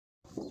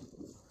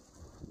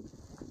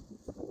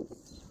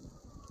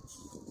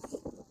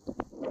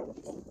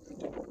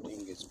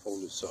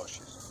Polish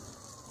sausages.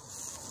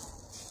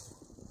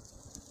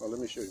 Well, let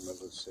me show you my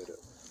little setup.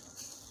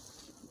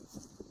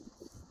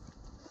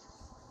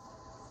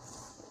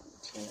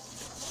 Okay.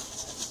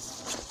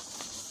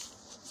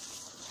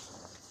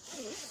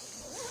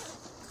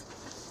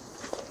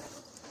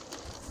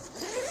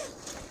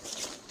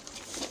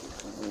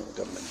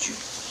 Got my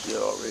juice. Yeah,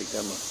 already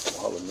got my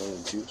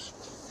watermelon juice.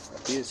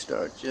 I did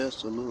start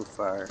just a little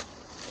fire.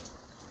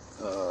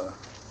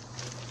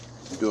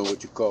 Doing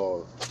what you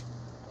call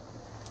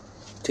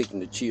taking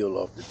the chill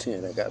off the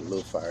tent. I got a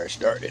little fire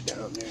started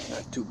down there.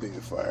 Not too big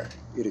a fire.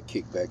 It'll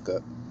kick back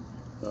up.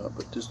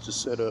 But this to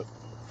set up.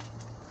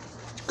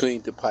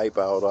 Cleaned the pipe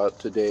out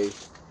today.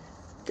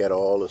 Got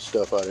all the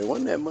stuff out. There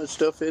wasn't that much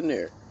stuff in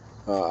there.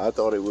 I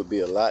thought it would be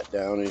a lot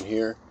down in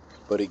here,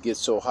 but it gets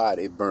so hot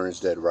it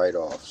burns that right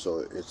off.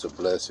 So it's a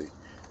blessing.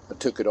 I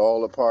took it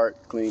all apart,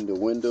 cleaned the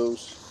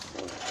windows.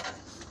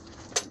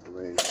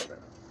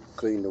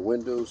 Cleaned the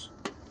windows.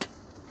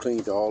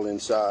 Cleaned all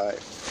inside.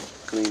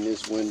 Cleaned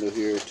this window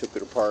here, took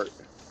it apart,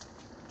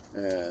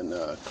 and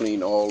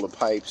cleaned all the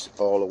pipes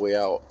all the way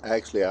out.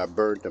 Actually, I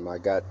burnt them. I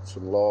got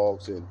some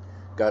logs and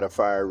got a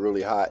fire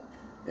really hot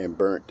and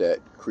burnt that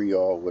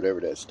Creole,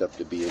 whatever that stuff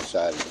to be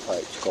inside of the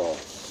pipes called.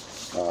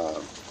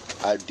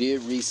 I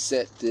did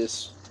reset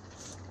this.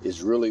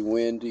 It's really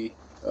windy.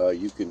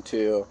 You can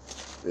tell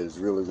it's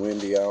really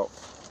windy out.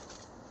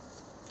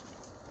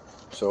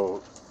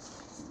 So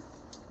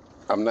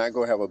I'm not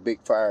going to have a big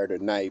fire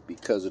tonight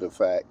because of the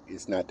fact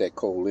it's not that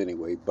cold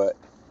anyway, but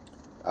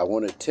I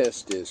want to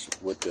test this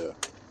with the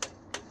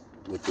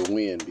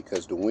wind,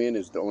 because the wind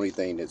is the only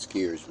thing that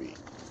scares me.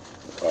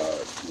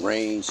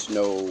 Rain,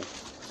 snow,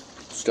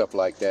 stuff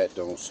like that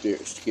don't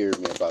scare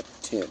me about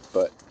the tent,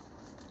 but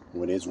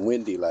when it's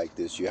windy like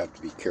this, you have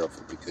to be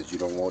careful, because you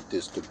don't want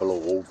this to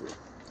blow over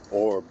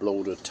or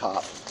blow the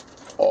top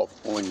off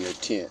on your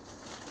tent,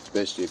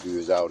 especially if you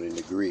was out in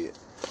the grid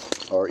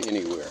or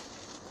anywhere.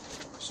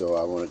 So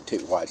I want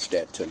to watch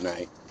that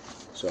tonight.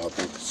 So I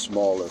think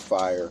smaller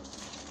fire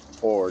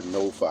or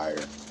no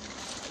fire.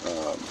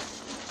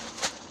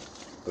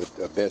 But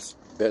the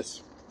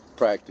best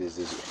practice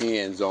is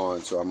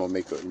hands-on. So I'm gonna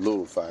make a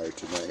little fire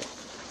tonight.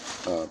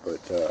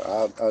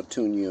 I'll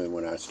tune you in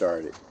when I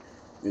start it.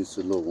 It's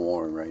a little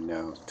warm right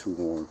now. It's too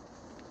warm.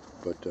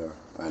 But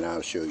and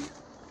I'll show you.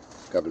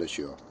 God bless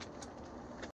you all.